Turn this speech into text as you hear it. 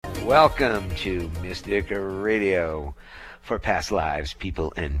Welcome to Mystic Radio for past lives,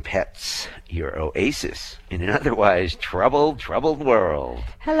 people, and pets. Your oasis in an otherwise troubled world.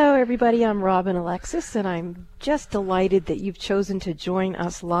 Hello, everybody. I'm Robin Alexis, and I'm just delighted that you've chosen to join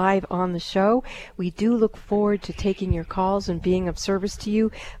us live on the show. We do look forward to taking your calls and being of service to you.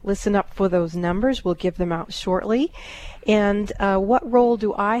 Listen up for those numbers. We'll give them out shortly. And what role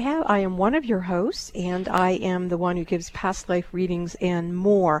do I have? I am one of your hosts, and I am the one who gives past life readings and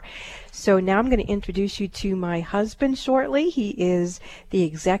more. So now I'm going to introduce you to my husband shortly. He is the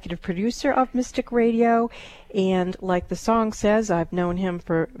executive producer of Mystic Radio, and like the song says, I've known him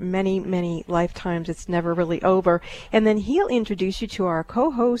for many, many lifetimes. It's never really over. And then he'll introduce you to our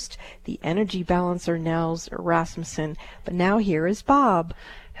co-host, the energy balancer, Nels Rasmussen. But now here is Bob.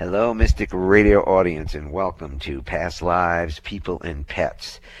 Hello, Mystic Radio audience, and welcome to Past Lives, People, and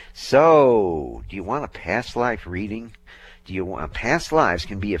Pets. So, do you want a past life reading? Past lives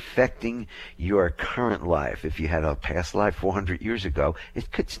can be affecting your current life. If you had a past life 400 years ago,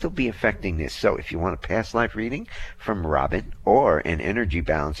 it could still be affecting this. So if you want a past life reading from Robin, or an energy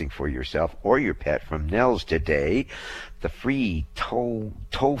balancing for yourself or your pet from Nels today, the free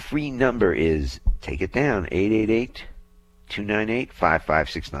toll-free number is, take it down,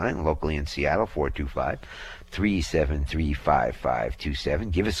 888-298-5569, locally in Seattle,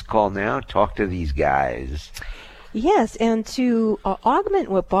 425-373-5527. Give us a call now. Talk to these guys. Yes, and to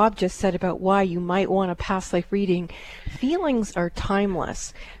augment what Bob just said about why you might want a past life reading, feelings are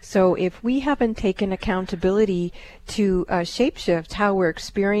timeless. So if we haven't taken accountability to shapeshift how we're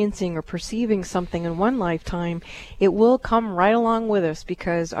experiencing or perceiving something in one lifetime, it will come right along with us,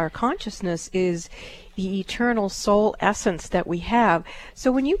 because our consciousness is the eternal soul essence that we have.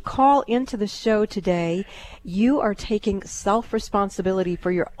 So when you call into the show today, you are taking self-responsibility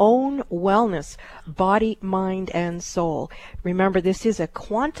for your own wellness, body, mind, and soul. Remember, this is a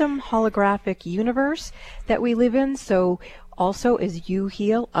quantum holographic universe that we live in, so also as you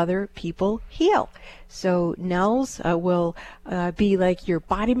heal, other people heal. So Nels will be like your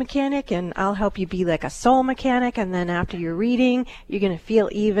body mechanic, and I'll help you be like a soul mechanic, and then after your reading, you're going to feel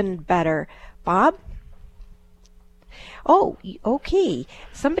even better. Bob? Oh, okay.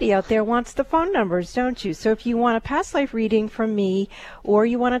 Somebody out there wants the phone numbers, don't you? So if you want a past life reading from me, or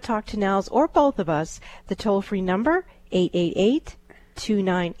you want to talk to Nels or both of us, the toll-free number,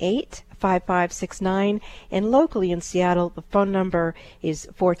 888-298-5569. And locally in Seattle, the phone number is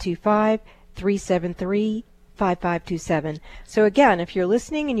 425-373-5527. So again, if you're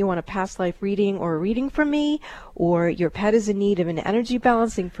listening and you want a past life reading or a reading from me, or your pet is in need of an energy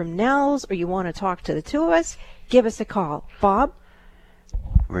balancing from Nels, or you want to talk to the two of us, give us a call. Bob?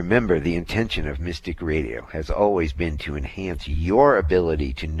 Remember, the intention of Mystic Radio has always been to enhance your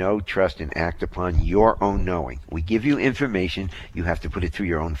ability to know, trust, and act upon your own knowing. We give you information. You have to put it through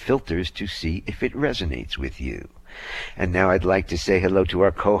your own filters to see if it resonates with you. And now I'd like to say hello to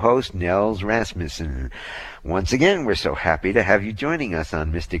our co-host, Nels Rasmussen. Once again, we're so happy to have you joining us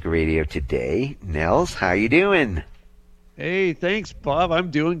on Mystic Radio today. Nels, how you doing? Hey, thanks, Bob. I'm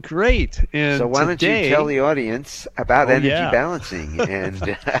doing great. And so why don't you tell the audience about energy balancing?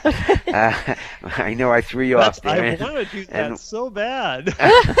 And I know I threw you off there. I want to do that so bad.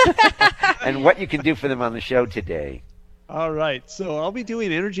 And what you can do for them on the show today. All right. So I'll be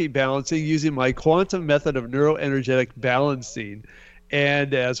doing energy balancing using my quantum method of neuroenergetic balancing.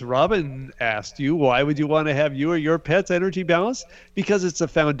 And as Robin asked you, why would you want to have you or your pet's energy balanced? Because it's a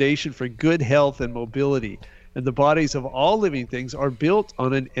foundation for good health and mobility. And the bodies of all living things are built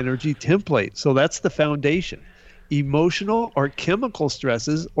on an energy template. So that's the foundation. Emotional or chemical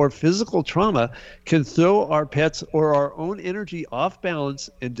stresses or physical trauma can throw our pets or our own energy off balance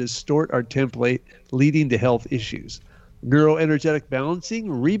and distort our template, leading to health issues. Neuroenergetic balancing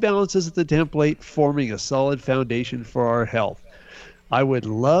rebalances the template, forming a solid foundation for our health. I would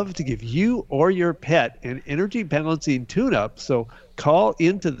love to give you or your pet an energy balancing tune-up, so call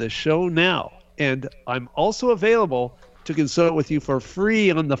into the show now. And I'm also available to consult with you for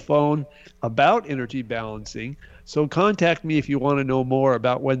free on the phone about energy balancing. So contact me if you want to know more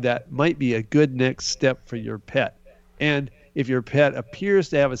about when that might be a good next step for your pet. And if your pet appears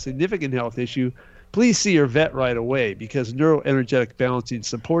to have a significant health issue, please see your vet right away, because neuroenergetic balancing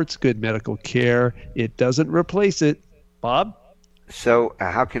supports good medical care. It doesn't replace it. Bob? So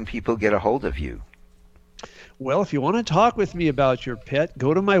how can people get a hold of you? Well, if you want to talk with me about your pet,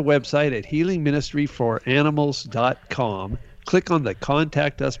 go to my website at healingministryforanimals.com. Click on the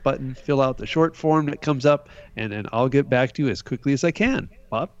Contact Us button, fill out the short form that comes up, and then I'll get back to you as quickly as I can.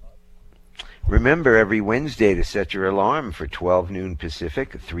 Bob? Remember every Wednesday to set your alarm for 12 noon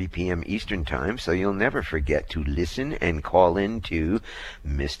Pacific, 3 p.m. Eastern Time, so you'll never forget to listen and call in to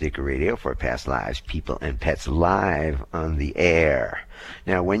Mystic Radio for Past Lives, People and Pets live on the air.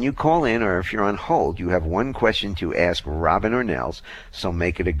 Now, when you call in or if you're on hold, you have one question to ask Robin or Nels, so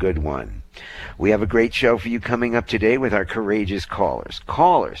make it a good one. We have a great show for you coming up today with our courageous callers.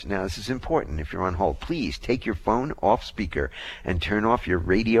 Callers, now this is important if you're on hold, please take your phone off speaker and turn off your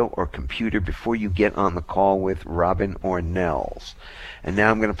radio or computer before you get on the call with Robin or Nels. And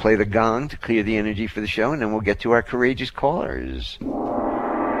now I'm going to play the gong to clear the energy for the show, and then we'll get to our courageous callers. That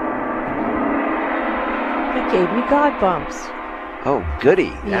gave me God bumps. Oh,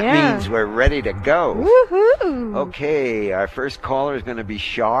 goody. That means we're ready to go. Woohoo! Okay, our first caller is going to be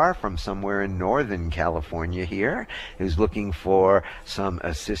Shar from somewhere in Northern California here, who's looking for some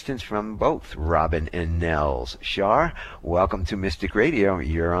assistance from both Robin and Nels. Shar, welcome to Mystic Radio.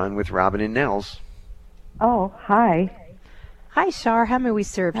 You're on with Robin and Nels. Oh, hi. Hi, Shar. How may we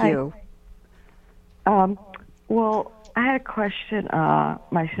serve you? Well, I had a question.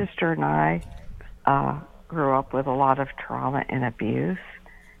 My sister and I grew up with a lot of trauma and abuse,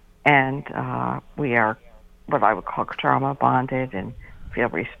 and we are what I would call trauma bonded and feel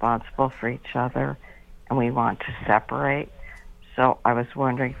responsible for each other, and we want to separate. So I was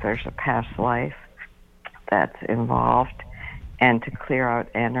wondering if there's a past life that's involved, and to clear out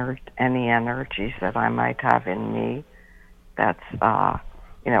any energies that I might have in me that's,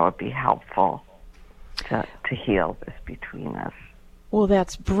 would be helpful to heal this between us. Well,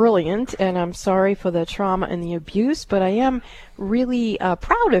 that's brilliant, and I'm sorry for the trauma and the abuse, but I am really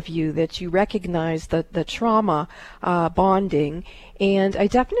proud of you that you recognize the trauma bonding, and I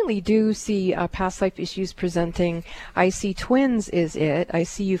definitely do see past life issues presenting. I see twins is it. I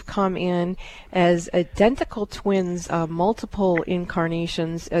see you've come in as identical twins, multiple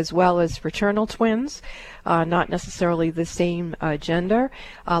incarnations, as well as fraternal twins, not necessarily the same gender.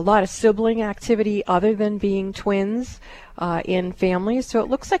 A lot of sibling activity other than being twins in families. So it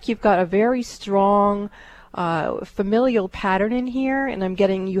looks like you've got a very strong familial pattern in here, and I'm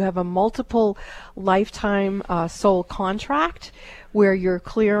getting you have a multiple lifetime soul contract where you're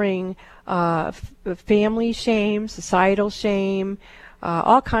clearing family shame, societal shame,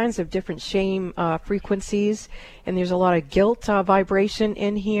 all kinds of different shame frequencies, and there's a lot of guilt vibration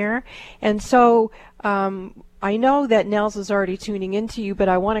in here. And so I know that Nels is already tuning into you, but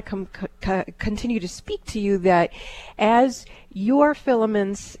I want to continue to speak to you that as your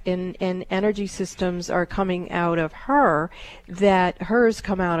filaments and energy systems are coming out of her, that hers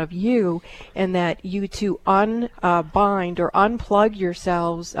come out of you, and that you two unbind or unplug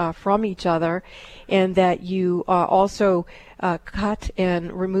yourselves from each other, and that you also cut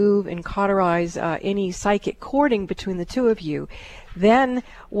and remove and cauterize any psychic cording between the two of you. Then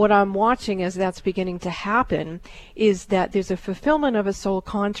what I'm watching as that's beginning to happen is that there's a fulfillment of a soul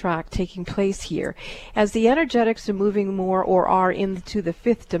contract taking place here. As the energetics are moving more or are into the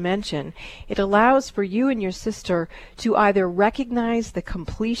fifth dimension, it allows for you and your sister to either recognize the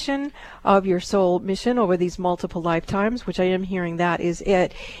completion of your soul mission over these multiple lifetimes, which I am hearing that is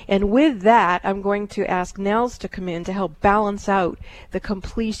it. And with that, I'm going to ask Nels to come in to help balance out the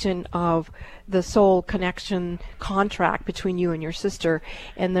completion of the soul connection contract between you and your sister,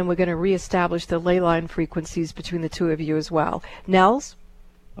 and then we're going to reestablish the ley line frequencies between the two of you as well. Nels?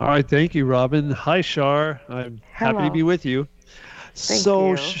 All right, thank you, Robin. Hi, Shar. I'm happy to be with you. Thank so,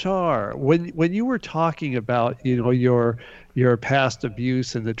 you. Shar, when you were talking about your past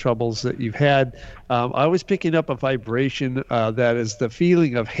abuse and the troubles that you've had, I was picking up a vibration that is the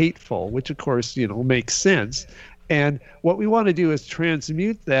feeling of hateful, which of course makes sense. And what we want to do is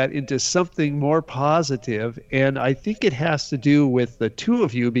transmute that into something more positive. And I think it has to do with the two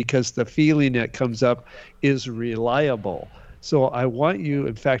of you, because the feeling that comes up is reliable. So I want you,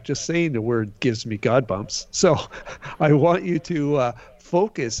 in fact, just saying the word gives me God bumps. So I want you to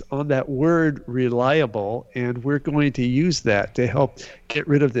focus on that word reliable, and we're going to use that to help get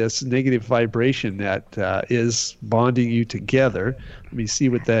rid of this negative vibration that is bonding you together. Let me see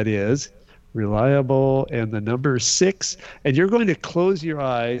what that is. Reliable, and the number 6, and you're going to close your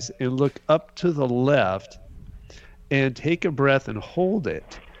eyes and look up to the left and take a breath and hold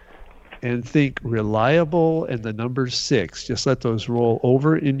it and think reliable and the number 6. Just let those roll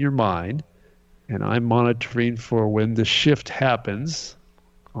over in your mind, and I'm monitoring for when the shift happens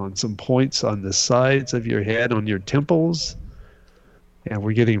on some points on the sides of your head, on your temples, and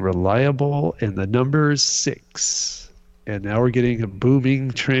we're getting reliable and the number 6. And now we're getting a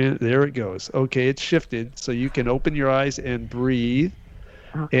booming trend. There it goes. Okay, it's shifted. So you can open your eyes and breathe.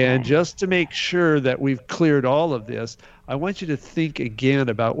 Okay. And just to make sure that we've cleared all of this, I want you to think again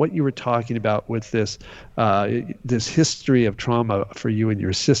about what you were talking about with this this history of trauma for you and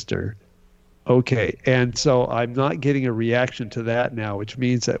your sister. Okay, and so I'm not getting a reaction to that now, which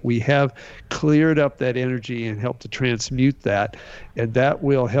means that we have cleared up that energy and helped to transmute that, and that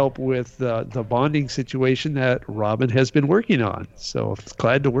will help with the bonding situation that Robin has been working on. So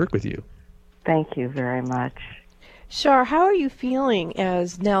glad to work with you. Thank you very much. Shar, how are you feeling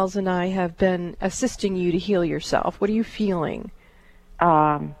as Nels and I have been assisting you to heal yourself? What are you feeling?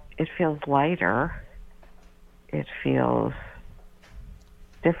 It feels lighter. It feels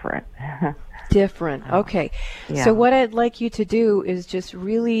different. Different. Okay. Yeah. So what I'd like you to do is just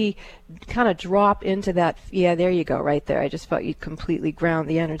really kind of drop into that. Yeah, there you go, right there. I just felt you'd completely ground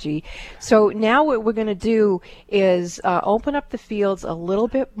the energy. So now what we're going to do is open up the fields a little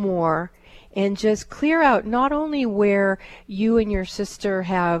bit more and just clear out not only where you and your sister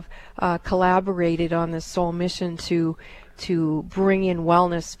have collaborated on this soul mission to bring in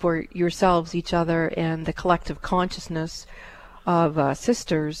wellness for yourselves, each other, and the collective consciousness of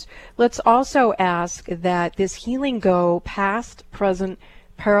sisters. Let's also ask that this healing go past, present,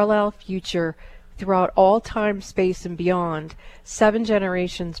 parallel, future, throughout all time, space, and beyond, 7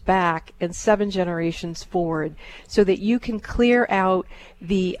 generations back and 7 generations forward, so that you can clear out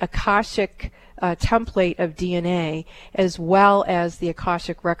the Akashic template of DNA as well as the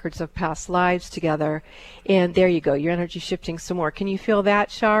Akashic records of past lives together. And there you go, your energy shifting some more. Can you feel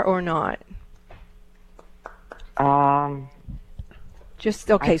that, Shar, or not? Just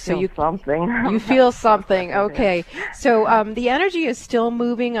okay. So you something. You feel something. Okay. So the energy is still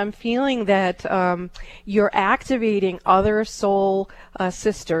moving. I'm feeling that you're activating other soul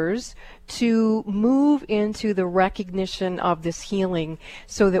sisters to move into the recognition of this healing,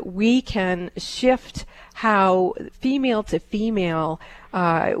 so that we can shift how female to female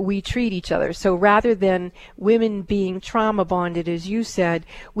we treat each other. So rather than women being trauma bonded, as you said,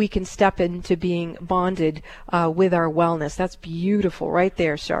 we can step into being bonded with our wellness. That's beautiful right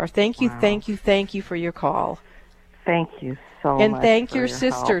there, Shar. Thank you, thank you, thank you for your call. Thank you so much. And thank for your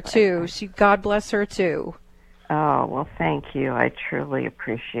sister, help. too. God bless her, too. Oh, well, thank you. I truly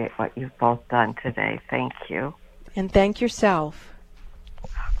appreciate what you've both done today. Thank you. And thank yourself.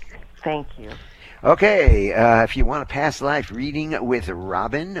 Thank you. Okay, if you want a past life reading with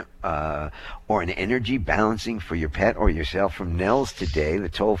Robin or an energy balancing for your pet or yourself from Nels today, the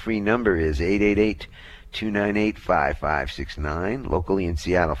toll-free number is 888-298-5569, locally in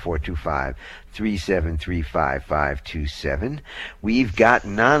Seattle, 425-373-5527. We've got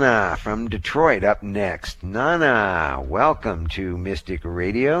Nana from Detroit up next. Nana, welcome to Mystic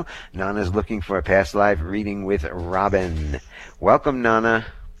Radio. Nana's looking for a past life reading with Robin. Welcome, Nana.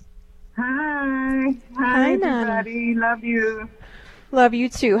 Hi. Hi, everybody. Love you. Love you,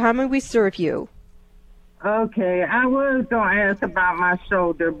 too. How may we serve you? Okay, I was going to ask about my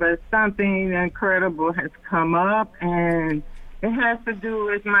shoulder, but something incredible has come up, and it has to do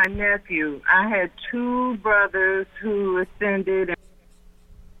with my nephew. I had 2 brothers who ascended.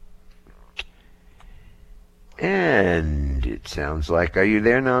 And it sounds like, are you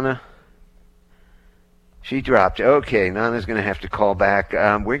there, Nana? She dropped. Okay, Nana's going to have to call back.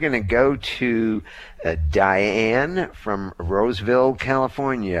 We're going to go to Diane from Roseville,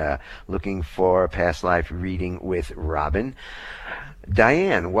 California, looking for a past life reading with Robin.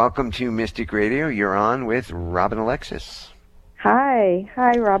 Diane, welcome to Mystic Radio. You're on with Robin Alexis. Hi.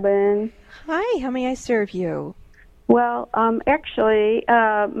 Hi, Robin. Hi, how may I serve you? Well, actually,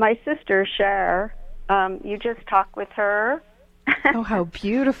 my sister, Cher, you just talked with her. Oh, how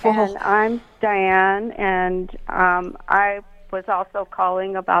beautiful. And I'm Diane, and I was also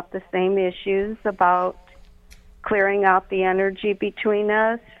calling about the same issues, about clearing out the energy between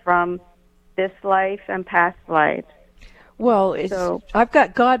us from this life and past lives. Well, I've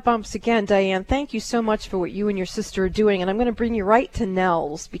got God bumps again, Diane. Thank you so much for what you and your sister are doing, and I'm going to bring you right to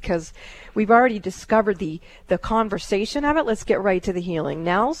Nels because we've already discovered the conversation of it. Let's get right to the healing.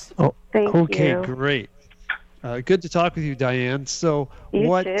 Nels? Oh, Thank okay, you. Great. Good to talk with you, Diane. So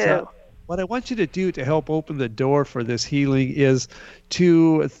You too. What I want you to do to help open the door for this healing is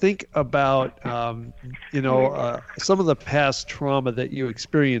to think about, some of the past trauma that you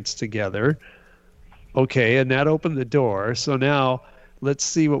experienced together. Okay, and that opened the door. So now let's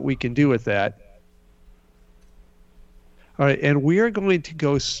see what we can do with that. All right, and we are going to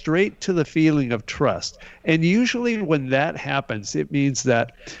go straight to the feeling of trust. And usually when that happens, it means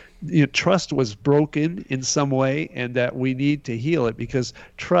that trust was broken in some way, and that we need to heal it, because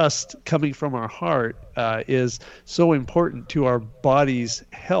trust coming from our heart is so important to our body's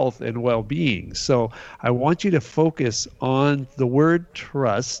health and well-being. So I want you to focus on the word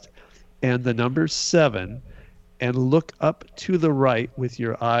trust and the number 7, and look up to the right with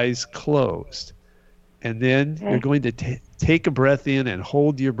your eyes closed. And then you're going to take a breath in and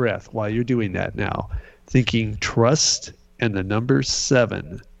hold your breath while you're doing that now, thinking trust and the number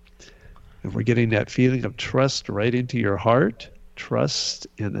 7. And we're getting that feeling of trust right into your heart. Trust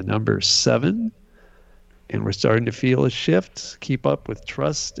in the number 7. And we're starting to feel a shift. Keep up with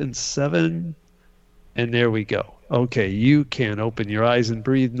trust and 7. And there we go. Okay, you can open your eyes and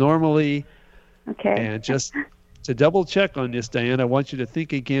breathe normally. Okay. And just to double check on this, Diane, I want you to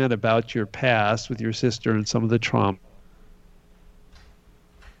think again about your past with your sister and some of the trauma.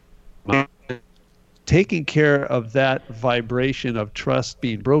 Taking care of that vibration of trust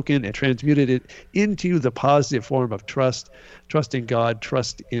being broken and transmuted it into the positive form of trust in God,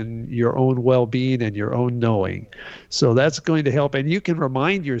 trust in your own well-being and your own knowing. So that's going to help. And you can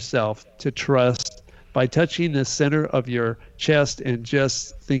remind yourself to trust by touching the center of your chest and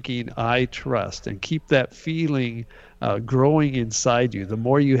just thinking, I trust, and keep that feeling growing inside you. The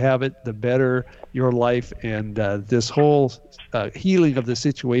more you have it, the better your life and this whole healing of the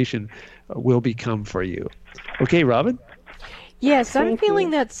situation will become for you. Okay, Robin? Yes, I'm feeling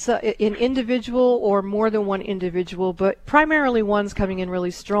that's an individual or more than one individual, but primarily one's coming in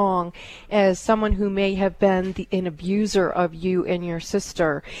really strong as someone who may have been an abuser of you and your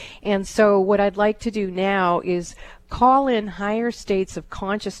sister. And so what I'd like to do now is call in higher states of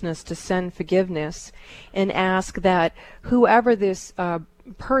consciousness to send forgiveness and ask that whoever this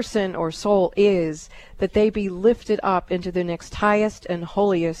person or soul is, that they be lifted up into the next highest and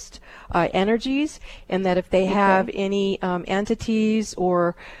holiest energies, and that if they have any entities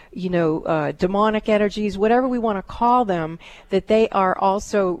or demonic energies, whatever we want to call them, that they are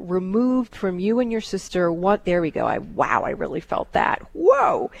also removed from you and your sister. There we go. I really felt that.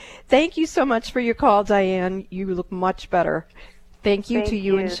 Whoa! Thank you so much for your call, Diane. You look much better. Thank you to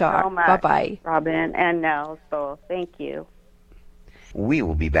you and Shaw. So much, bye-bye. Robin and Nels. So thank you. We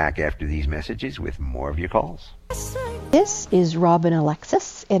will be back after these messages with more of your calls. This is Robin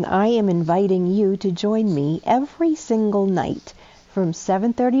Alexis, and I am inviting you to join me every single night from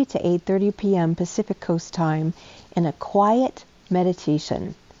 7:30 to 8:30 p.m. Pacific Coast Time in a quiet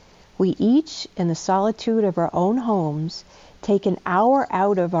meditation. We each, in the solitude of our own homes, take an hour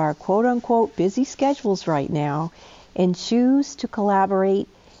out of our quote-unquote busy schedules right now and choose to collaborate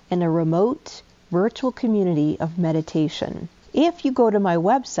in a remote virtual community of meditation. If you go to my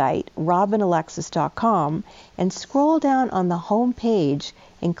website, robinalexis.com, and scroll down on the home page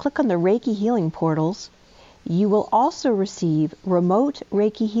and click on the Reiki Healing portals, you will also receive remote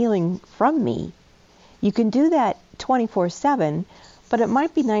Reiki healing from me. You can do that 24/7, but it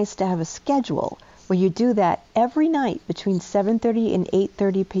might be nice to have a schedule where you do that every night between 7:30 and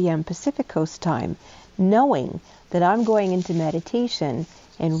 8:30 p.m. Pacific Coast Time, knowing that I'm going into meditation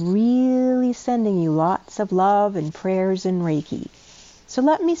and really sending you lots of love and prayers and Reiki. So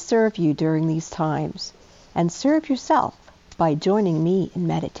let me serve you during these times, and serve yourself by joining me in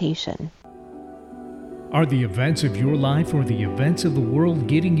meditation. Are the events of your life or the events of the world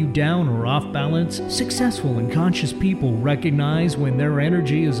getting you down or off balance? Successful and conscious people recognize when their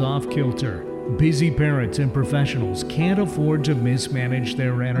energy is off kilter. Busy parents and professionals can't afford to mismanage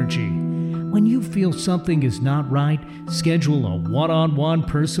their energy. When you feel something is not right, schedule a one-on-one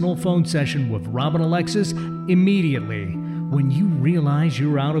personal phone session with Robin Alexis immediately when you realize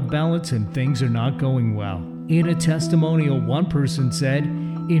you're out of balance and things are not going well. In a testimonial, one person said,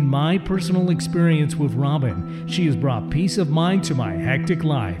 "In my personal experience with Robin, she has brought peace of mind to my hectic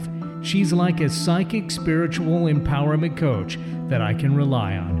life. She's like a psychic spiritual empowerment coach that I can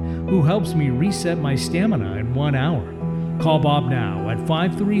rely on, who helps me reset my stamina in 1 hour." Call Bob now at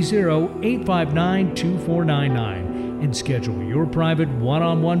 530-859-2499 and schedule your private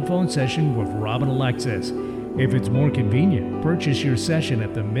one-on-one phone session with Robin Alexis. If it's more convenient, purchase your session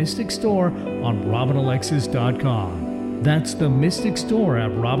at the Mystic Store on robinalexis.com. That's the Mystic Store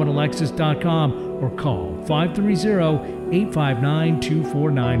at robinalexis.com, or call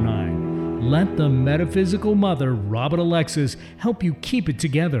 530-859-2499. Let the metaphysical mother, Robin Alexis, help you keep it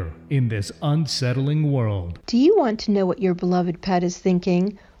together in this unsettling world. Do you want to know what your beloved pet is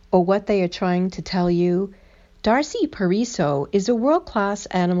thinking, or what they are trying to tell you? Darcy Pariso is a world-class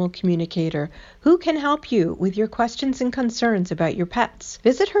animal communicator who can help you with your questions and concerns about your pets.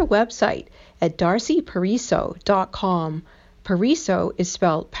 Visit her website at darcypariso.com. Pariso is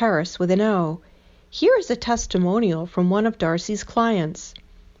spelled Paris with an O. Here is a testimonial from one of Darcy's clients.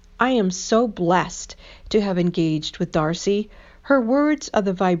 I am so blessed to have engaged with Darcy. Her words are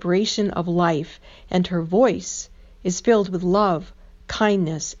the vibration of life, and her voice is filled with love,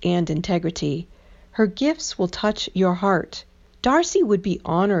 kindness, and integrity. Her gifts will touch your heart. Darcy would be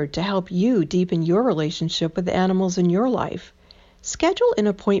honored to help you deepen your relationship with the animals in your life. Schedule an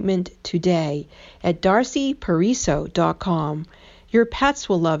appointment today at darcypariso.com. Your pets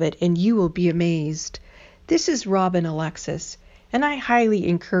will love it and you will be amazed. This is Robin Alexis, and I highly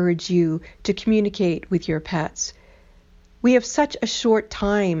encourage you to communicate with your pets. We have such a short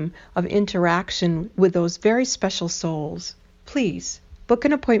time of interaction with those very special souls. Please book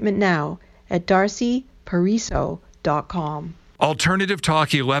an appointment now at darcypariso.com. Alternative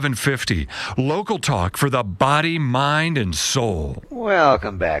Talk 1150, local talk for the body, mind, and soul.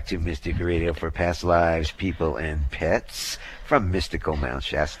 Welcome back to Mystic Radio for Past Lives, People, and Pets from mystical Mount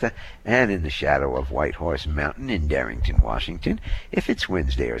Shasta and in the shadow of White Horse Mountain in Darrington, Washington. If it's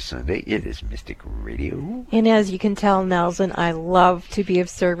Wednesday or Sunday, it is Mystic Radio. And as you can tell, Nelson, I love to be of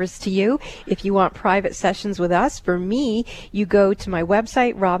service to you. If you want private sessions with us, for me, you go to my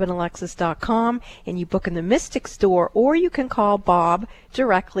website, robinalexis.com, and you book in the Mystic Store, or you can call Bob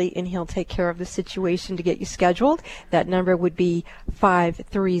directly, and he'll take care of the situation to get you scheduled. That number would be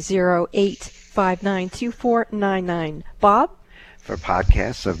 530-859-2499. Bob? For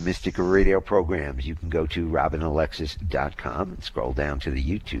podcasts of Mystic Radio programs, you can go to robinalexis.com and scroll down to the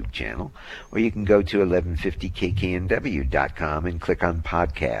YouTube channel, or you can go to 1150kknw.com and click on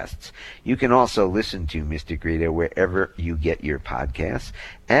podcasts. You can also listen to Mystic Radio wherever you get your podcasts,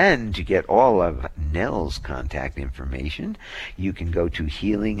 and to get all of Nell's contact information, you can go to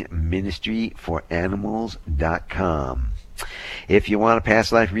healingministryforanimals.com. If you want a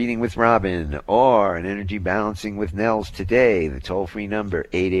past life reading with Robin or an energy balancing with Nels today, the toll-free number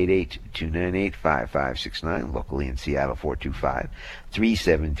 888-298-5569, locally in Seattle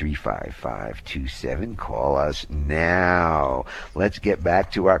 425-373-5527. Call us now. Let's get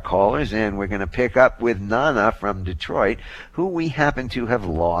back to our callers, and we're going to pick up with Nana from Detroit, who we happen to have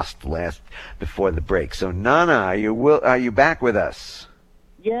lost before the break. So Nana, are you back with us?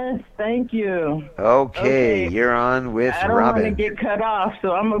 Yes, thank you. Okay, you're on with Robin. I don't want to get cut off,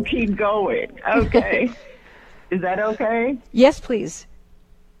 so I'm going to keep going. Okay. Is that okay? Yes, please.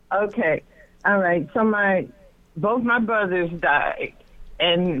 Okay. All right. So both my brothers died,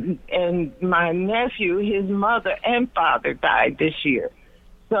 and my nephew, his mother and father died this year.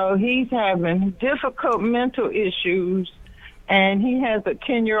 So he's having difficult mental issues, and he has a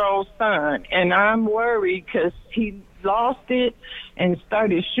 10-year-old son, and I'm worried because he lost it and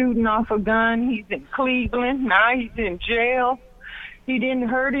started shooting off a gun. He's in Cleveland. Now he's in jail. He didn't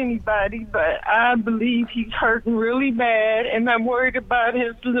hurt anybody, but I believe he's hurting really bad, and I'm worried about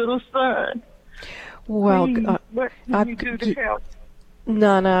his little son. Well, what can you do to help?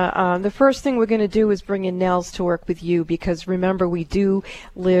 Nana, the first thing we're going to do is bring in Nels to work with you, because remember, we do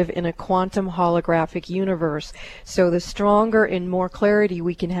live in a quantum holographic universe. So the stronger and more clarity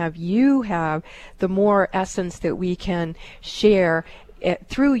we can have you have, the more essence that we can share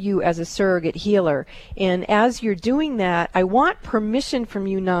through you as a surrogate healer. And as you're doing that, I want permission from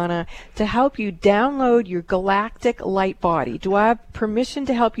you, Nana, to help you download your galactic light body. Do I have permission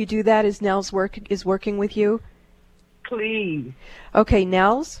to help you do that as Nels is working with you? Please. Okay,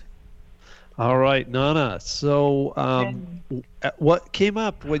 Nels? All right, Nana. So what came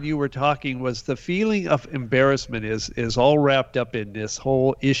up when you were talking was the feeling of embarrassment is all wrapped up in this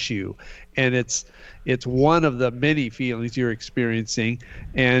whole issue. And it's one of the many feelings you're experiencing.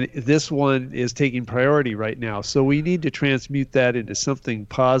 And this one is taking priority right now. So we need to transmute that into something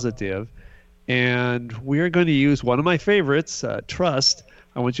positive. And we're going to use one of my favorites, trust.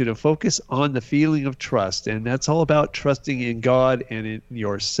 I want you to focus on the feeling of trust, and that's all about trusting in God and in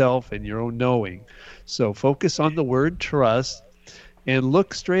yourself and your own knowing. So focus on the word trust and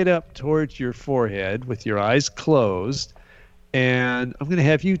look straight up towards your forehead with your eyes closed. And I'm going to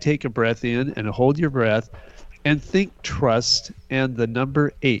have you take a breath in and hold your breath and think trust and the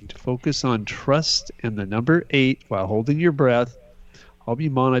number 8. Focus on trust and the number 8 while holding your breath. I'll be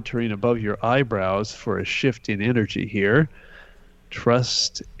monitoring above your eyebrows for a shift in energy here.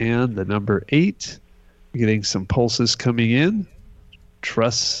 Trust and the number 8. Getting some pulses coming in.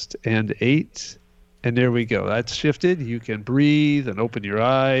 Trust and 8. And there we go. That's shifted. You can breathe and open your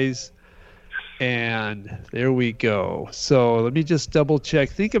eyes. And there we go. So let me just double check.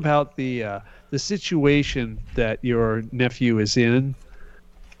 Think about the situation that your nephew is in.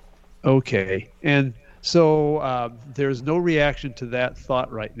 Okay. And so there's no reaction to that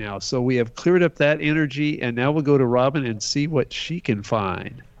thought right now. So we have cleared up that energy, and now we'll go to Robin and see what she can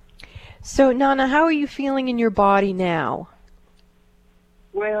find. So, Nana, how are you feeling in your body now?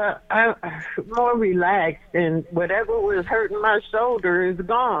 Well, I'm more relaxed, and whatever was hurting my shoulder is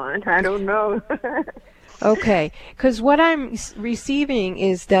gone. I don't know. Okay, because what I'm receiving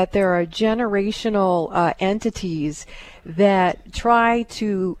is that there are generational entities that try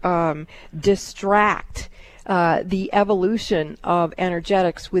to distract the evolution of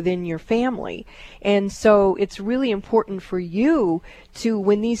energetics within your family. And so it's really important for you to,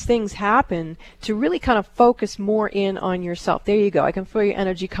 when these things happen, to really kind of focus more in on yourself. There you go. I can feel your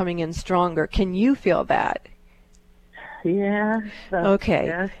energy coming in stronger. Can you feel that? Yeah. Okay.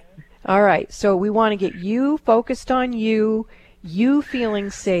 Yeah. All right. So we want to get you focused on you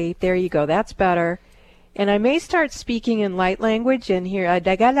feeling safe. There you go. That's better. And I may start speaking in light language in here.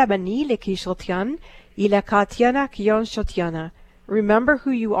 Remember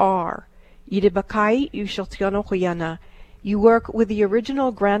who you are. You work with the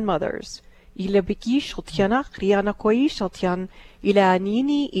original grandmothers.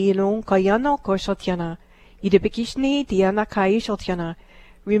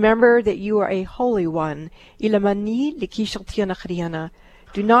 Remember that you are a holy one.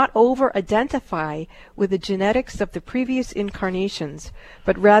 Do not over-identify with the genetics of the previous incarnations,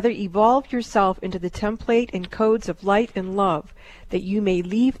 but rather evolve yourself into the template and codes of light and love, that you may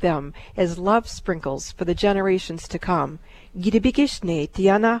leave them as love sprinkles for the generations to come. How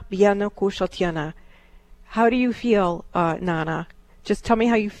do you feel, Nana? Just tell me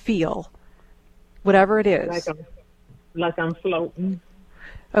how you feel, whatever it is. Like I'm floating.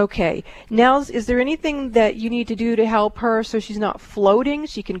 Okay. Nels, is there anything that you need to do to help her so she's not floating?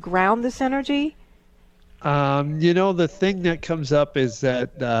 She can ground this energy? The thing that comes up is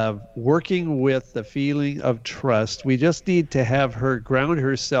that working with the feeling of trust, we just need to have her ground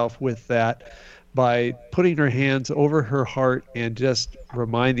herself with that by putting her hands over her heart and just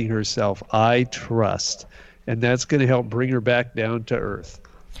reminding herself, I trust. And that's going to help bring her back down to earth.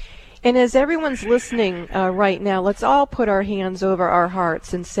 And as everyone's listening right now, let's all put our hands over our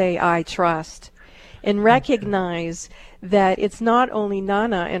hearts and say, I trust. And recognize that it's not only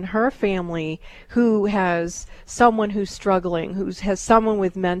Nana and her family who has someone who's struggling, who has someone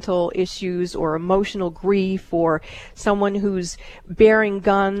with mental issues or emotional grief, or someone who's bearing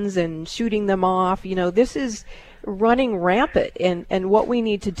guns and shooting them off. This is running rampant. And what we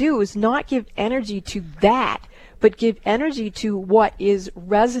need to do is not give energy to that, but give energy to what is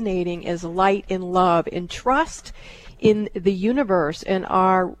resonating as light and love, and trust in the universe and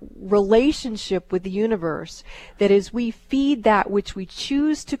our relationship with the universe, that as we feed that which we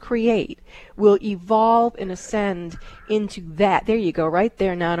choose to create, will evolve and ascend into that. There you go, right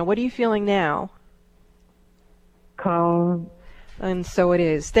there, Nana. What are you feeling now? Calm. And so it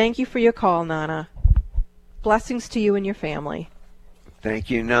is. Thank you for your call, Nana. Blessings to you and your family.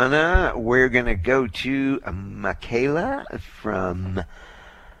 Thank you, Nana. We're going to go to Michaela from,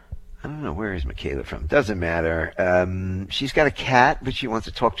 I don't know, where is Michaela from? Doesn't matter. She's got a cat, but she wants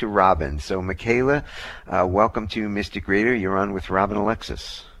to talk to Robin. So, Michaela, welcome to Mystic Radio. You're on with Robin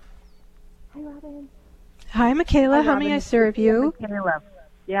Alexis. Hi, Robin. Hi, Michaela. Hi, how Robin. may I serve you? Michaela.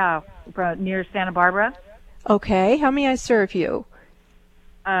 Yeah, near Santa Barbara. Okay. How may I serve you?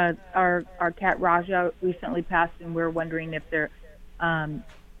 Our cat Raja recently passed, and we're wondering if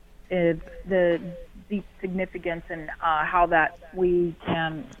the deep significance and how that we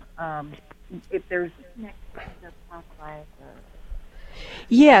can, if there's.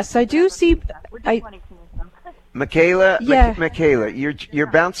 Yes, I do see. Michaela, Yeah. Michaela, you're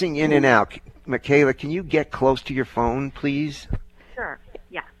bouncing in and out. Michaela, can you get close to your phone, please? Sure.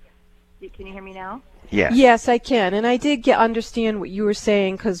 Yeah. Can you hear me now? Yes. Yes, I can. And I did understand what you were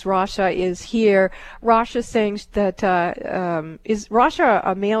saying, because Rasha is here. Rasha's saying that, is Rasha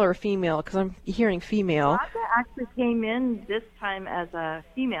a male or a female? Because I'm hearing female. Rasha actually came in this time as a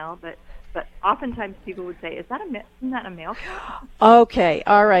female, but oftentimes people would say, isn't that a male cat? Okay,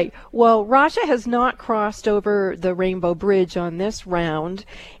 all right. Well, Rasha has not crossed over the Rainbow Bridge on this round,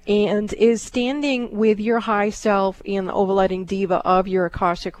 and is standing with your high self and the overlighting diva of your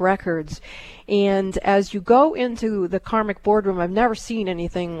Akashic records. And as you go into the karmic boardroom, I've never seen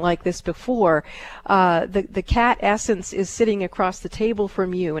anything like this before. The cat essence is sitting across the table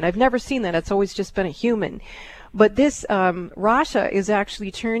from you, and I've never seen that. It's always just been a human. But this Rasha is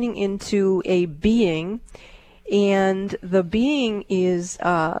actually turning into a being, and the being is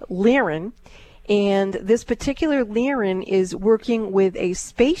Liren. And this particular Liren is working with a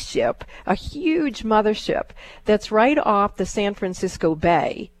spaceship, a huge mothership that's right off the San Francisco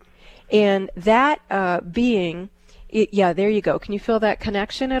Bay. And that being, yeah, there you go. Can you feel that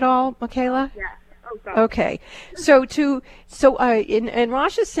connection at all, Michaela? Yeah. Okay, so and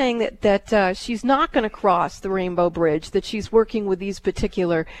Rasha's saying that she's not going to cross the Rainbow Bridge, that she's working with these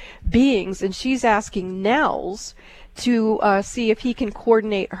particular beings, and she's asking Nels to see if he can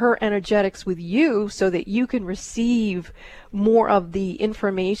coordinate her energetics with you so that you can receive more of the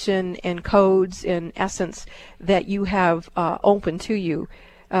information and codes and essence that you have open to you.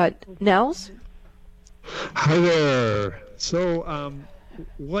 Nels? Hi there. So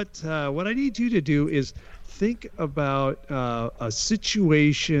what I need you to do is think about a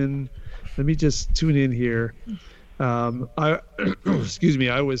situation. Let me just tune in here. Excuse me,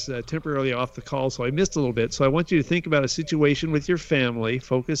 I was temporarily off the call, so I missed a little bit. So I want you to think about a situation with your family.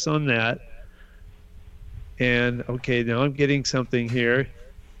 Focus on that. And, okay, now I'm getting something here.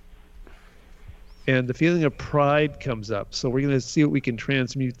 And the feeling of pride comes up. So we're going to see what we can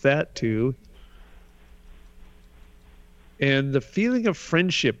transmute that to. And the feeling of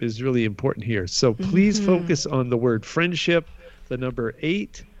friendship is really important here. So please focus on the word friendship, the number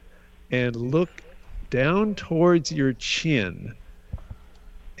 8, and look down towards your chin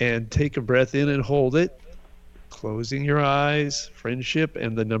and take a breath in and hold it, closing your eyes, friendship,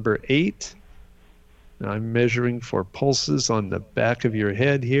 and the number 8. Now I'm measuring for pulses on the back of your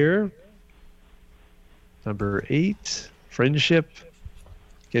head here. Number 8, friendship,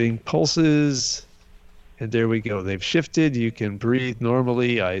 getting pulses, and there we go. They've shifted. You can breathe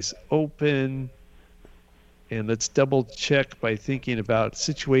normally, eyes open. And let's double check by thinking about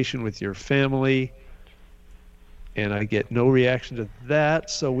situation with your family. And I get no reaction to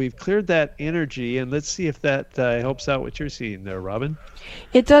that. So we've cleared that energy, and let's see if that helps out what you're seeing there, Robin.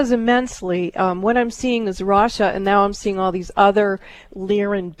 It does immensely. What I'm seeing is Rasha, and now I'm seeing all these other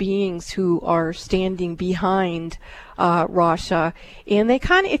Lyran beings who are standing behind Rasha. And they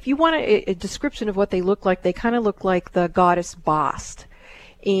kind of, if you want a description of what they look like, they kind of look like the goddess Bast.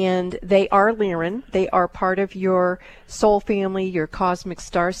 And they are Lyran. They are part of your soul family, your cosmic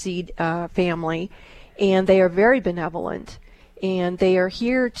starseed family. And they are very benevolent, and they are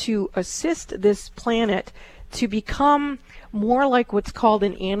here to assist this planet to become more like what's called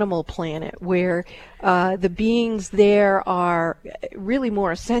an animal planet, where the beings there are really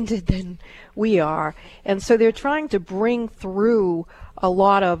more ascended than we are. And so they're trying to bring through a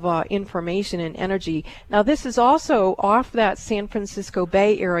lot of information and energy. Now, this is also off that San Francisco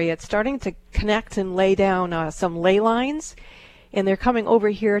Bay area. It's starting to connect and lay down some ley lines, and they're coming over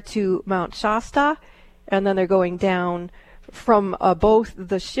here to Mount Shasta. And then they're going down from both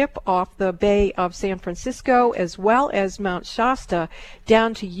the ship off the Bay of San Francisco as well as Mount Shasta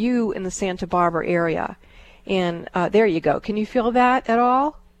down to you in the Santa Barbara area. And there you go. Can you feel that at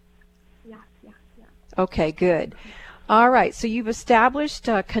all? Yeah. Okay, good. All right, so you've established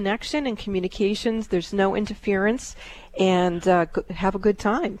connection and communications. There's no interference. And have a good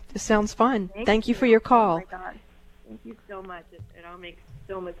time. This sounds fun. Thank you for your call. Oh, my God. Thank you so much. It all makes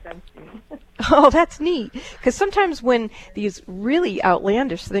so much sense to me. Oh, that's neat. Because sometimes when these really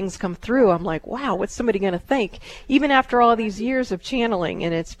outlandish things come through, I'm like, wow, what's somebody going to think? Even after all these years of channeling,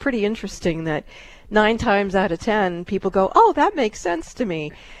 and it's pretty interesting that 9 times out of 10, people go, oh, that makes sense to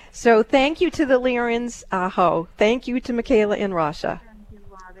me. So thank you to the Lyrans. Aho. Thank you to Michaela and Rasha. Thank you,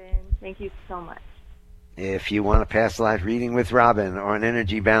 Robin. Thank you so much. If you want a past life reading with Robin or an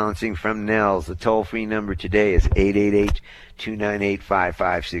energy balancing from Nels, the toll-free number today is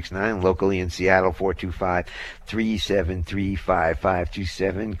 888-298-5569. Locally in Seattle,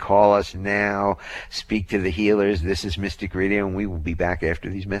 425-373-5527. Call us now. Speak to the healers. This is Mystic Radio, and we will be back after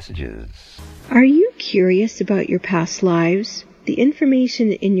these messages. Are you curious about your past lives? The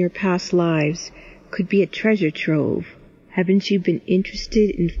information in your past lives could be a treasure trove. Haven't you been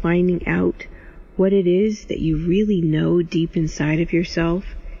interested in finding out what it is that you really know deep inside of yourself?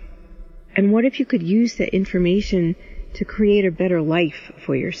 And what if you could use that information to create a better life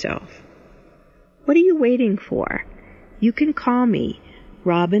for yourself? What are you waiting for? You can call me,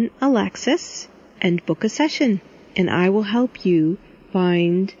 Robin Alexis, and book a session, and I will help you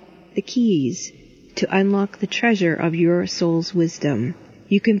find the keys to unlock the treasure of your soul's wisdom.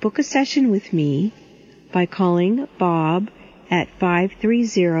 You can book a session with me by calling Bob at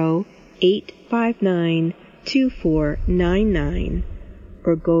 530-859-2499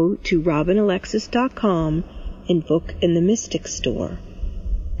 or go to robinalexis.com and book in the Mystic Store.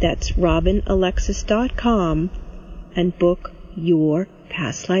 That's robinalexis.com and book your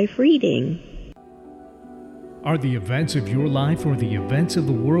past life reading. Are the events of your life or the events of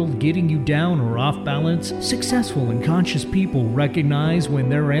the world getting you down or off balance? Successful and conscious people recognize when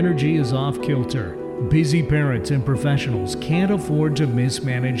their energy is off kilter. Busy parents and professionals can't afford to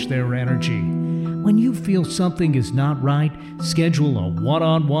mismanage their energy. When you feel something is not right, schedule a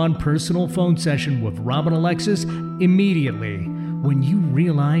one-on-one personal phone session with Robin Alexis immediately when you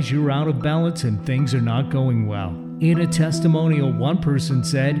realize you're out of balance and things are not going well. In a testimonial, one person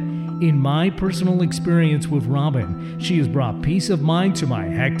said, "In my personal experience with Robin, she has brought peace of mind to my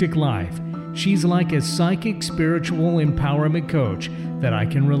hectic life. She's like a psychic spiritual empowerment coach that I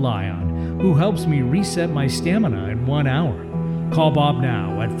can rely on, who helps me reset my stamina in 1 hour." Call Bob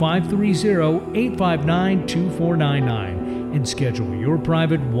now at 530-859-2499 and schedule your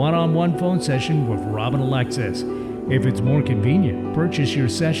private one-on-one phone session with Robin Alexis. If it's more convenient, purchase your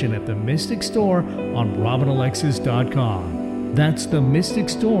session at the Mystic Store on RobinAlexis.com. That's the Mystic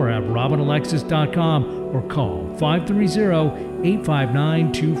Store at RobinAlexis.com or call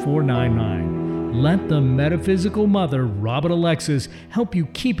 530-859-2499. Let the metaphysical mother, Robin Alexis, help you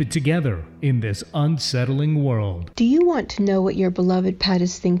keep it together in this unsettling world. Do you want to know what your beloved pet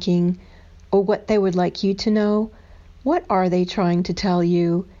is thinking, or what they would like you to know? What are they trying to tell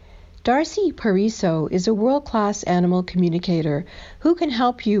you? Darcy Pariso is a world-class animal communicator who can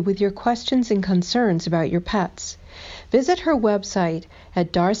help you with your questions and concerns about your pets. Visit her website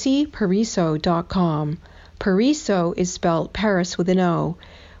at darcypariso.com. Pariso is spelled Paris with an O.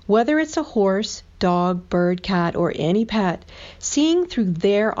 Whether it's a horse, dog, bird, cat, or any pet, seeing through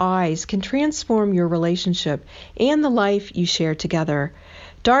their eyes can transform your relationship and the life you share together.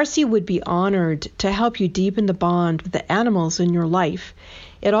 Darcy would be honored to help you deepen the bond with the animals in your life.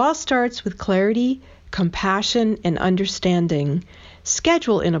 It all starts with clarity, compassion, and understanding.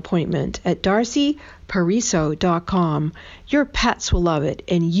 Schedule an appointment at darcypariso.com. Your pets will love it,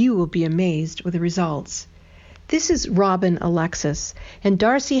 and you will be amazed with the results. This is Robin Alexis, and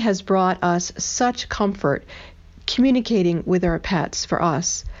Darcy has brought us such comfort communicating with our pets for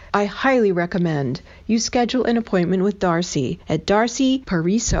us. I highly recommend you schedule an appointment with Darcy at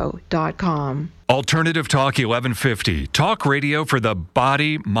darcypariso.com. Alternative Talk 1150, talk radio for the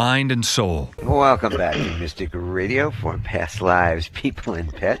body, mind, and soul. Welcome back to Mystic Radio for Past Lives, People,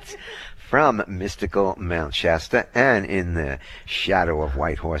 and Pets. From mystical Mount Shasta and in the shadow of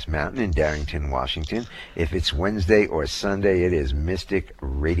White Horse Mountain in Darrington, Washington. If it's Wednesday or Sunday, it is Mystic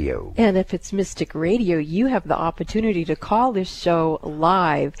Radio. And if it's Mystic Radio, you have the opportunity to call this show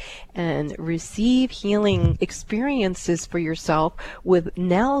live and receive healing experiences for yourself with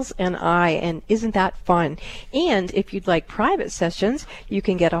Nels and I, and isn't that fun? And if you'd like private sessions, you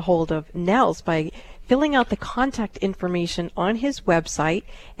can get a hold of Nels by filling out the contact information on his website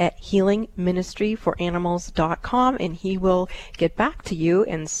at healingministryforanimals.com, and he will get back to you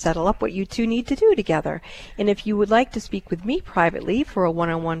and settle up what you two need to do together. And if you would like to speak with me privately for a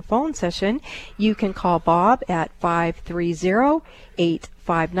one-on-one phone session, you can call Bob at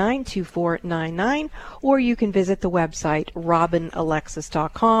 530-859-2499, or you can visit the website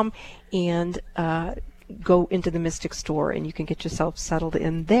robinalexis.com and go into the Mystic Store, and you can get yourself settled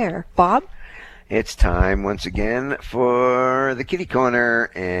in there. Bob? It's time once again for the Kitty Corner,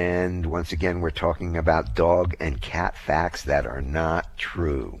 and once again we're talking about dog and cat facts that are not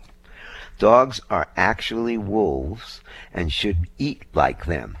true. Dogs are actually wolves and should eat like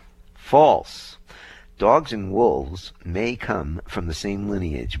them. False. Dogs and wolves may come from the same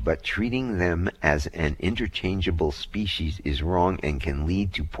lineage, but treating them as an interchangeable species is wrong and can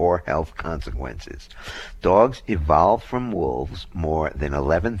lead to poor health consequences. Dogs evolved from wolves more than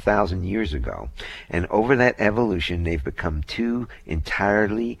 11,000 years ago, and over that evolution they've become two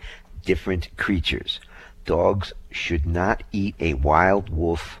entirely different creatures. Dogs should not eat a wild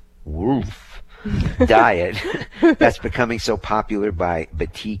wolf diet that's becoming so popular by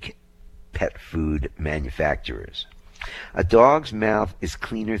boutique pet food manufacturers. A dog's mouth is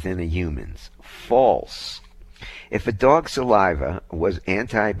cleaner than a human's. False. If a dog's saliva was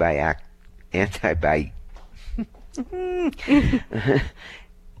antibacterial,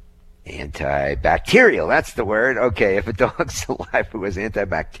 that's the word. Okay, if a dog's saliva was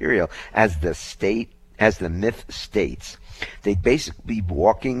antibacterial, as the myth states, they'd basically be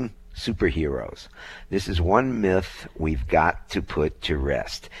walking superheroes. This is one myth we've got to put to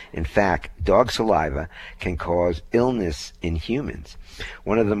rest. In fact, dog saliva can cause illness in humans.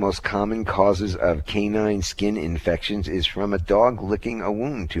 One of the most common causes of canine skin infections is from a dog licking a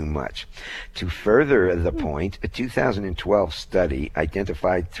wound too much. To further the point, a 2012 study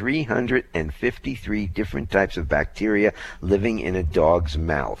identified 353 different types of bacteria living in a dog's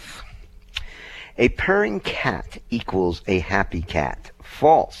mouth. A purring cat equals a happy cat.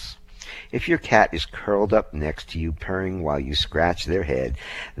 False. If your cat is curled up next to you purring while you scratch their head,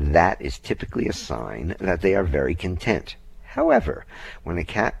 that is typically a sign that they are very content. However, when a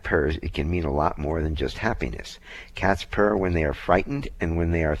cat purrs, it can mean a lot more than just happiness. Cats purr when they are frightened and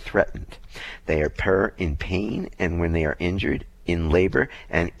when they are threatened. They purr in pain and when they are injured, in labor,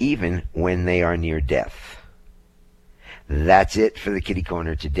 and even when they are near death. That's it for the Kitty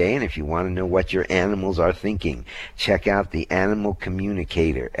Corner today, and if you want to know what your animals are thinking, check out the Animal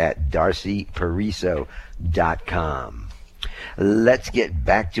Communicator at darcypariso.com. Let's get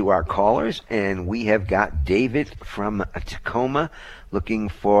back to our callers, and we have got David from Tacoma looking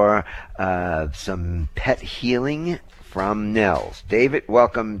for some pet healing from Nels. David,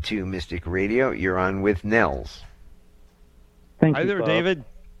 welcome to Mystic Radio. You're on with Nels. Thank you, Hi there, Bob. David.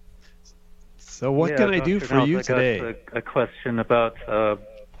 So what can I do for Nels, you today? I got a question about a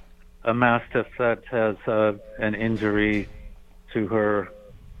Mastiff that has an injury to her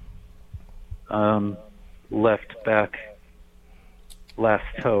left back last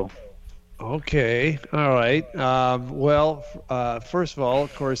toe. Okay, all right. First of all,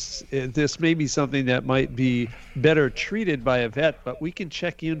 of course, this may be something that might be better treated by a vet, but we can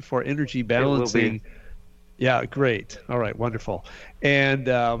check in for energy balancing. It will be. Yeah, great. All right, wonderful. And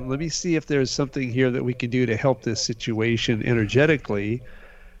let me see if there's something here that we can do to help this situation energetically.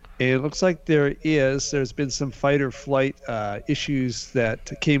 And it looks like there is. There's been some fight or flight issues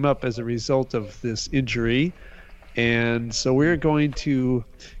that came up as a result of this injury. And so we're going to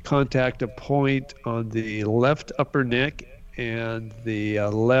contact a point on the left upper neck and the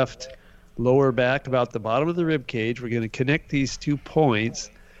left lower back, about the bottom of the rib cage. We're going to connect these 2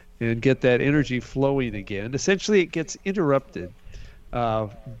 points and get that energy flowing again. Essentially, it gets interrupted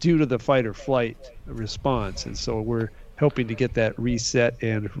due to the fight or flight response. And so we're helping to get that reset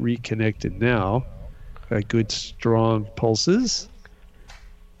and reconnected now. Good, strong pulses.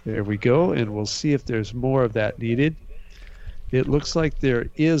 There we go. And we'll see if there's more of that needed. It looks like there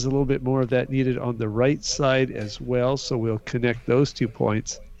is a little bit more of that needed on the right side as well. So we'll connect those 2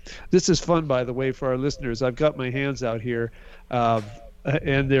 points. This is fun, by the way, for our listeners. I've got my hands out here.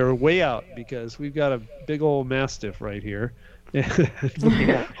 And they're way out because we've got a big old Mastiff right here.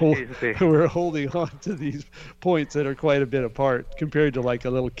 We're holding on to these points that are quite a bit apart compared to like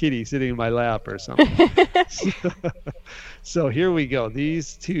a little kitty sitting in my lap or something. So here we go.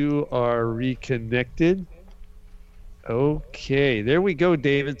 These 2 are reconnected. Okay, there we go,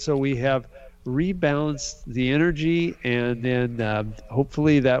 David. So we have rebalanced the energy, and then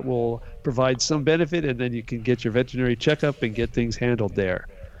hopefully that will provide some benefit, and then you can get your veterinary checkup and get things handled there.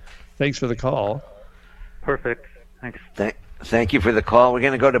 Thanks for the call. Perfect. Thanks. Thank you for the call. We're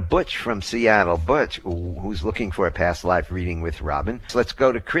going to go to Butch from Seattle. Butch, who's looking for a past life reading with Robin. So let's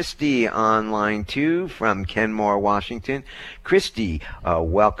go to Christy on line 2 from Kenmore, Washington. Christy,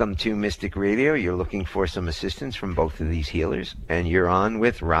 welcome to Mystic Radio. You're looking for some assistance from both of these healers, and you're on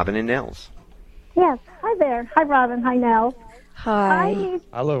with Robin and Nels. Yes. Hi there. Hi, Robin. Hi, Nels. Hi.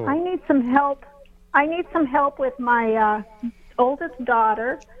 Hello. I need some help. I need some help with my oldest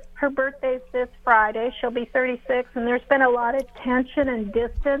daughter. Her birthday's this Friday. She'll be 36, and there's been a lot of tension and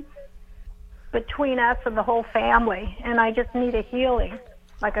distance between us and the whole family, and I just need a healing,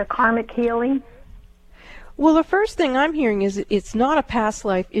 like a karmic healing. Well, the first thing I'm hearing is it's not a past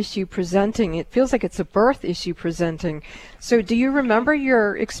life issue presenting. It feels like it's a birth issue presenting. So do you remember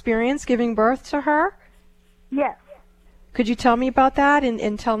your experience giving birth to her? Yes. Could you tell me about that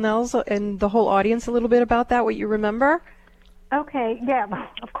and tell Nels and the whole audience a little bit about that, what you remember? Okay, yeah,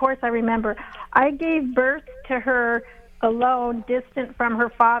 of course I remember. I gave birth to her alone, distant from her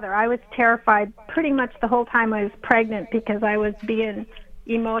father. I was terrified pretty much the whole time I was pregnant because I was being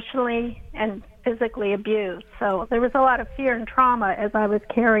emotionally and physically abused. So there was a lot of fear and trauma as I was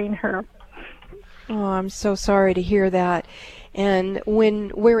carrying her. Oh, I'm so sorry to hear that. And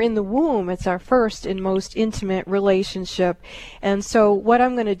when we're in the womb, it's our first and most intimate relationship. And so what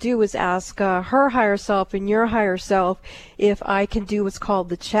I'm going to do is ask her higher self and your higher self if I can do what's called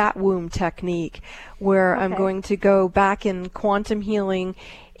the chat womb technique, where I'm going to go back in quantum healing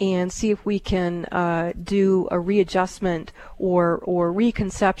and see if we can do a readjustment or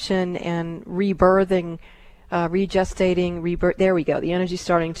reconception and rebirthing, regestating, rebirth. There we go. The energy's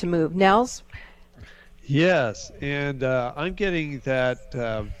starting to move. Nels? Yes, and I'm getting that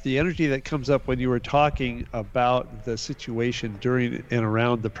the energy that comes up when you were talking about the situation during and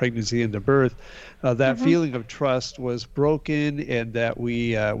around the pregnancy and the birth, that feeling of trust was broken, and that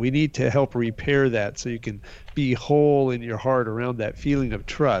we need to help repair that so you can be whole in your heart around that feeling of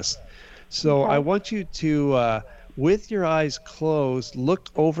trust. So I want you to, with your eyes closed, look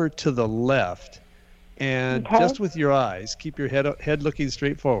over to the left, and just with your eyes, keep your head looking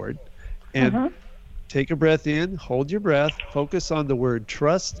straight forward, and take a breath in, hold your breath, focus on the word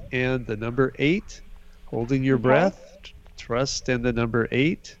trust and the number 8, holding your breath. trust, and the number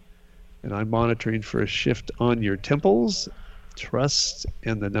 8. And I'm monitoring for a shift on your temples. Trust,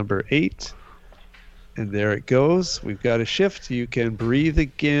 and the number 8. And there it goes. We've got a shift. You can breathe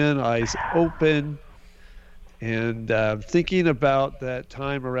again, eyes open. And thinking about that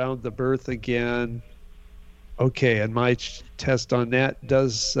time around the birth again. Okay, and my test on that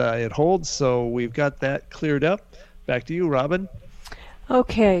does it hold, so we've got that cleared up. Back to you, Robin.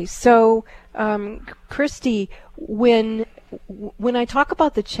 Okay, so Christy, when I talk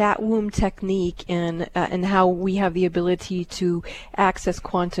about the chat womb technique and how we have the ability to access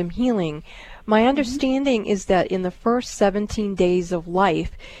quantum healing, my understanding is that in the first 17 days of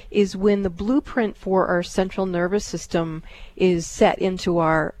life is when the blueprint for our central nervous system is set into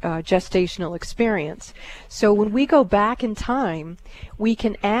our gestational experience. So when we go back in time, we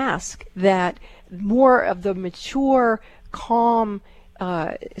can ask that more of the mature, calm,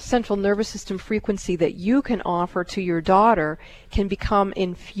 central nervous system frequency that you can offer to your daughter can become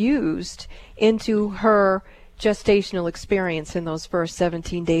infused into her gestational experience in those first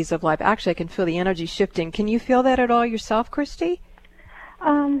 17 days of life. Actually, I can feel the energy shifting. Can you feel that at all yourself, Christy?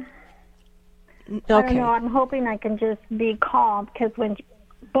 Okay. I don't know. I'm hoping I can just be calm, because when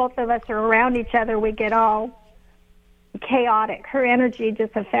both of us are around each other, we get all chaotic. Her energy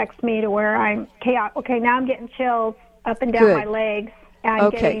just affects me to where I'm chaotic. Okay, now I'm getting chills up and down my legs.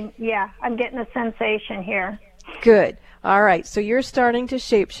 I'm getting a sensation here. Good. All right. So you're starting to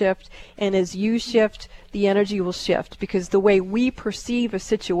shapeshift, and as you shift, the energy will shift, because the way we perceive a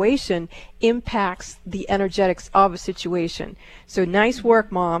situation impacts the energetics of a situation. So nice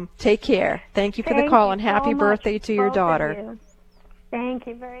work, Mom. Take care. Thank you for the call, and happy birthday to your daughter. Thank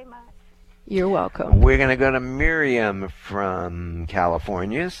you very much. You're welcome. We're going to go to Miriam from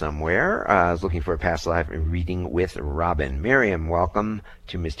California somewhere. Is looking for a past life reading with Robin. Miriam, welcome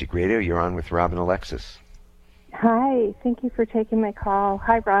to Mystic Radio. You're on with Robin Alexis. Hi. Thank you for taking my call.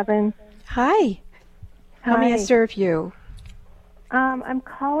 Hi, Robin. Hi. How may I serve you? I'm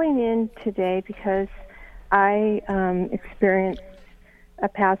calling in today because I experienced a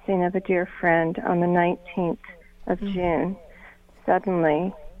passing of a dear friend on the 19th of June,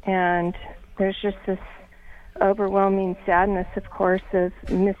 suddenly. And there's just this overwhelming sadness, of course, of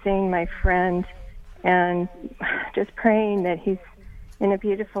missing my friend, and just praying that he's in a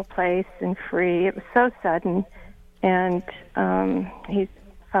beautiful place and free. It was so sudden, and he's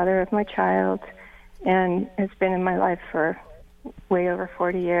father of my child and has been in my life for way over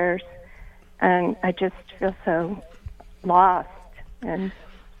 40 years. And I just feel so lost and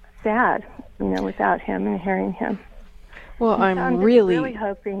sad, without him and hearing him. Well, so I'm really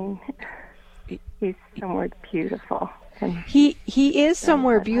hoping he's somewhere beautiful. He is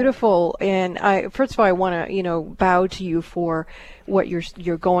somewhere beautiful, and first of all, I want to bow to you for what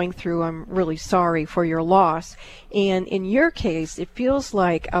you're going through. I'm really sorry for your loss, and in your case, it feels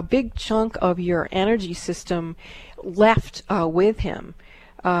like a big chunk of your energy system left with him.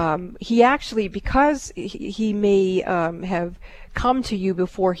 He actually, because he may have come to you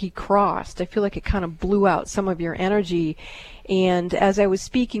before he crossed, I feel like it kind of blew out some of your energy. And as I was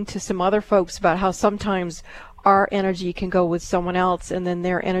speaking to some other folks about how sometimes our energy can go with someone else and then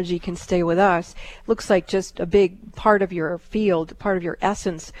their energy can stay with us, looks like just a big part of your field, part of your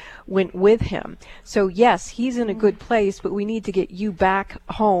essence went with him. So yes, he's in a good place, but we need to get you back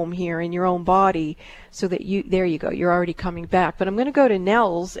home here in your own body so that there you go, you're already coming back. But I'm going to go to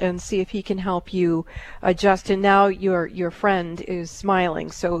Nels and see if he can help you adjust. And now your friend is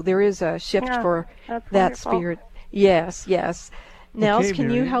smiling, so there is a shift for that wonderful. spirit. Yes. Nels, Okay, can you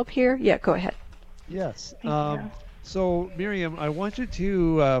Miriam. help here? Yeah, go ahead. Yes. So, Miriam, I want you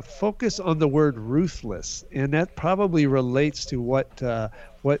to focus on the word ruthless, and that probably relates to what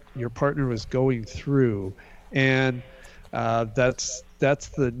your partner was going through, and that's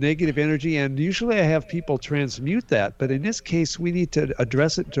the negative energy. And usually, I have people transmute that, but in this case, we need to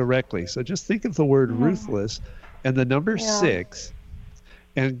address it directly. So, just think of the word ruthless and the number 6,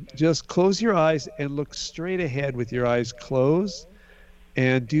 and just close your eyes and look straight ahead with your eyes closed.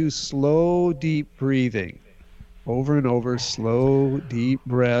 And do slow, deep breathing. Over and over, slow, deep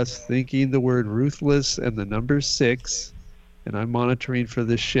breaths, thinking the word ruthless and the number 6. And I'm monitoring for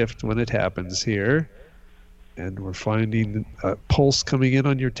the shift when it happens here. And we're finding a pulse coming in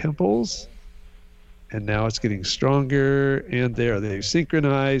on your temples. And now it's getting stronger. And there, they've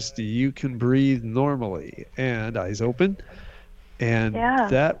synchronized. You can breathe normally. And eyes open. And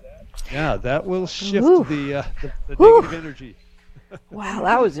that will shift the negative energy. Wow,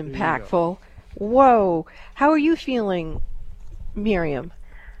 that was impactful. Whoa. How are you feeling, Miriam?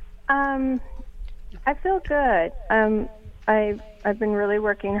 I feel good. I've been really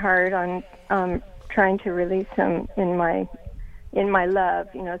working hard on trying to release them in my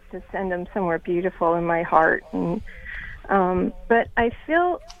love, to send them somewhere beautiful in my heart. And but I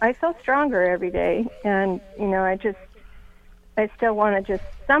feel stronger every day, and I still want to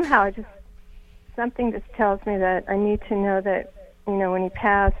something just tells me that I need to know that when he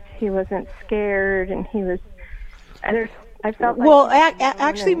passed, he wasn't scared, and he was. I felt like. Well,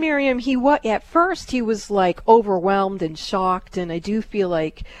 actually, Miriam, at first he was like overwhelmed and shocked, and I do feel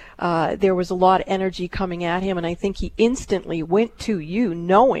like there was a lot of energy coming at him, and I think he instantly went to you,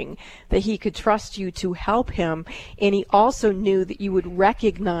 knowing that he could trust you to help him, and he also knew that you would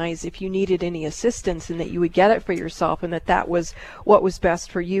recognize if you needed any assistance, and that you would get it for yourself, and that was what was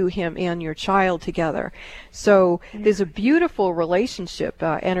best for you, him, and your child together. So there's a beautiful relationship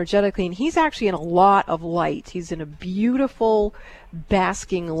energetically, and he's actually in a lot of light. He's in a beautiful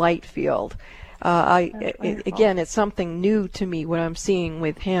basking light field. Again, it's something new to me what I'm seeing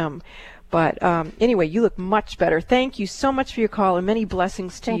with him. But anyway, you look much better. Thank you so much for your call, and many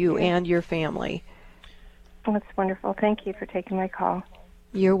blessings to you and your family. That's wonderful. Thank you for taking my call.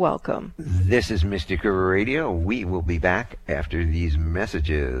 You're welcome. This is Mystic Radio. We will be back after these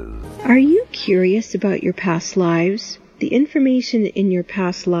messages. Are you curious about your past lives? The information in your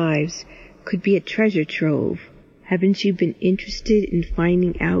past lives could be a treasure trove. Haven't you been interested in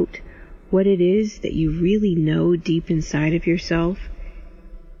finding out what it is that you really know deep inside of yourself?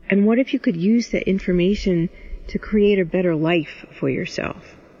 And what if you could use that information to create a better life for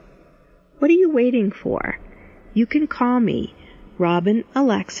yourself? What are you waiting for? You can call me, Robin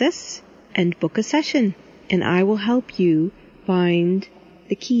Alexis, and book a session, and I will help you find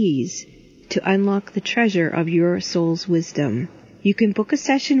the keys to unlock the treasure of your soul's wisdom. You can book a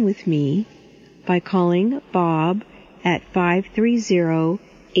session with me by calling Bob at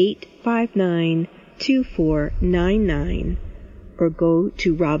 530-859-2499, or go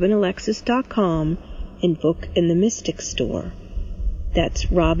to robinalexis.com and book in the Mystic Store. That's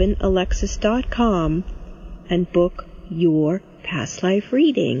robinalexis.com and book your past life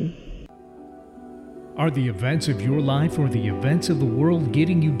reading. Are the events of your life or the events of the world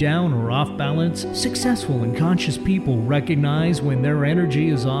getting you down or off balance? Successful and conscious people recognize when their energy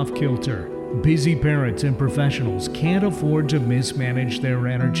is off kilter. Busy parents and professionals can't afford to mismanage their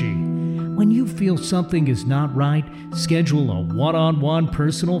energy. When you feel something is not right, schedule a one-on-one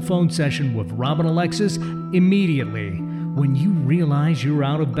personal phone session with Robin Alexis immediately when you realize you're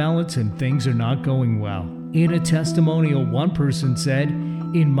out of balance and things are not going well. In a testimonial, one person said,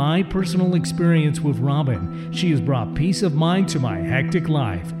 "In my personal experience with Robin, she has brought peace of mind to my hectic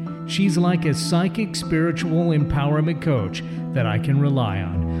life. She's like a psychic spiritual empowerment coach that I can rely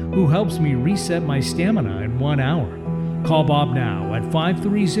on, who helps me reset my stamina in 1 hour." Call Bob now at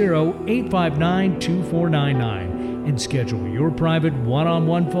 530-859-2499 and schedule your private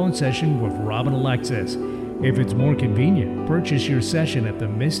one-on-one phone session with Robin Alexis. If it's more convenient, purchase your session at the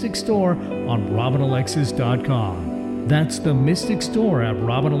Mystic Store on robinalexis.com. That's the Mystic Store at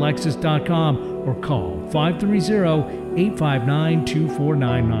robinalexis.com, or call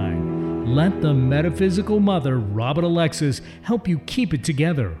 530-859-2499. Let the metaphysical mother, Robin Alexis, help you keep it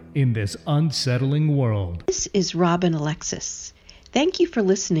together in this unsettling world. This is Robin Alexis. Thank you for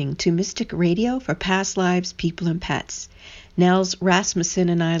listening to Mystic Radio for Past Lives, People, and Pets. Nels Rasmussen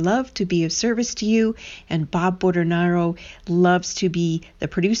and I love to be of service to you, and Bob Bordenaro loves to be the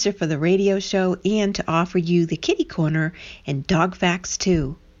producer for the radio show and to offer you the Kitty Corner and Dog Facts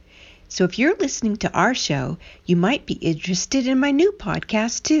too. So if you're listening to our show, you might be interested in my new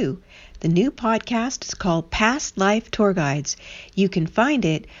podcast too. The new podcast is called Past Life Tour Guides. You can find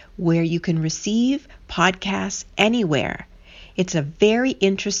it where you can receive podcasts anywhere. It's a very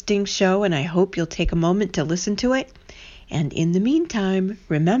interesting show, and I hope you'll take a moment to listen to it. And in the meantime,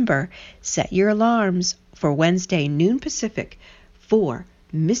 remember, set your alarms for Wednesday, noon Pacific, for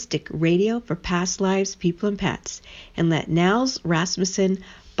Mystic Radio for Past Lives, People, and Pets. And let Nels Rasmussen,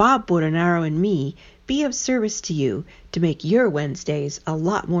 Bob Bordenaro, and me be of service to you to make your Wednesdays a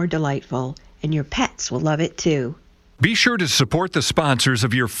lot more delightful, and your pets will love it too. Be sure to support the sponsors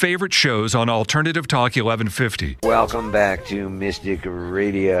of your favorite shows on Alternative Talk 1150. Welcome back to Mystic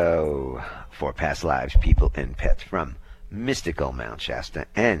Radio for Past Lives, People, and Pets from mystical Mount Shasta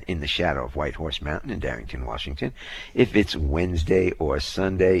and in the shadow of White Horse Mountain in Darrington, Washington. If it's Wednesday or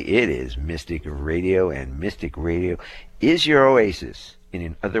Sunday, it is Mystic Radio, and Mystic Radio is your oasis in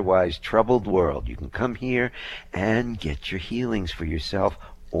an otherwise troubled world. You can come here and get your healings for yourself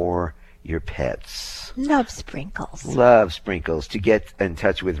or your pets. Love sprinkles. Love sprinkles. To get in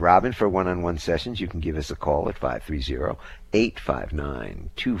touch with Robin for one-on-one sessions, you can give us a call at 530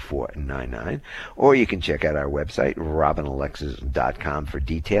 859-2499. Or you can check out our website, robinalexis.com, for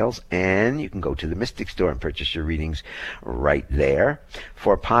details. And you can go to the Mystic Store and purchase your readings right there.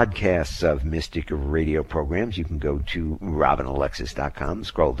 For podcasts of Mystic Radio programs, you can go to robinalexis.com,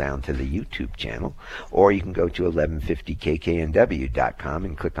 scroll down to the YouTube channel, or you can go to 1150kknw.com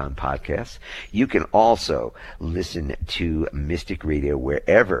and click on podcasts. You can also listen to Mystic Radio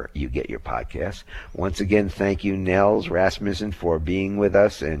wherever you get your podcasts. Once again, thank you, Nels Rasmussen, for being with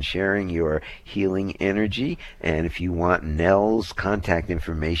us and sharing your healing energy. And if you want Nels' contact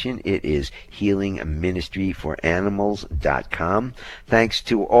information, it is healingministryforanimals.com. Thanks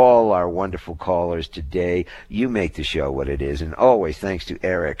to all our wonderful callers today. You make the show what it is. And always thanks to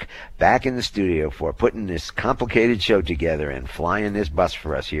Eric back in the studio for putting this complicated show together and flying this bus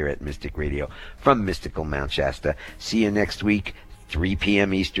for us here at Mystic Radio from mystical Mount Shasta. See you next week, 3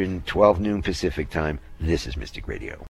 p.m. Eastern, 12 noon Pacific time. This is Mystic Radio.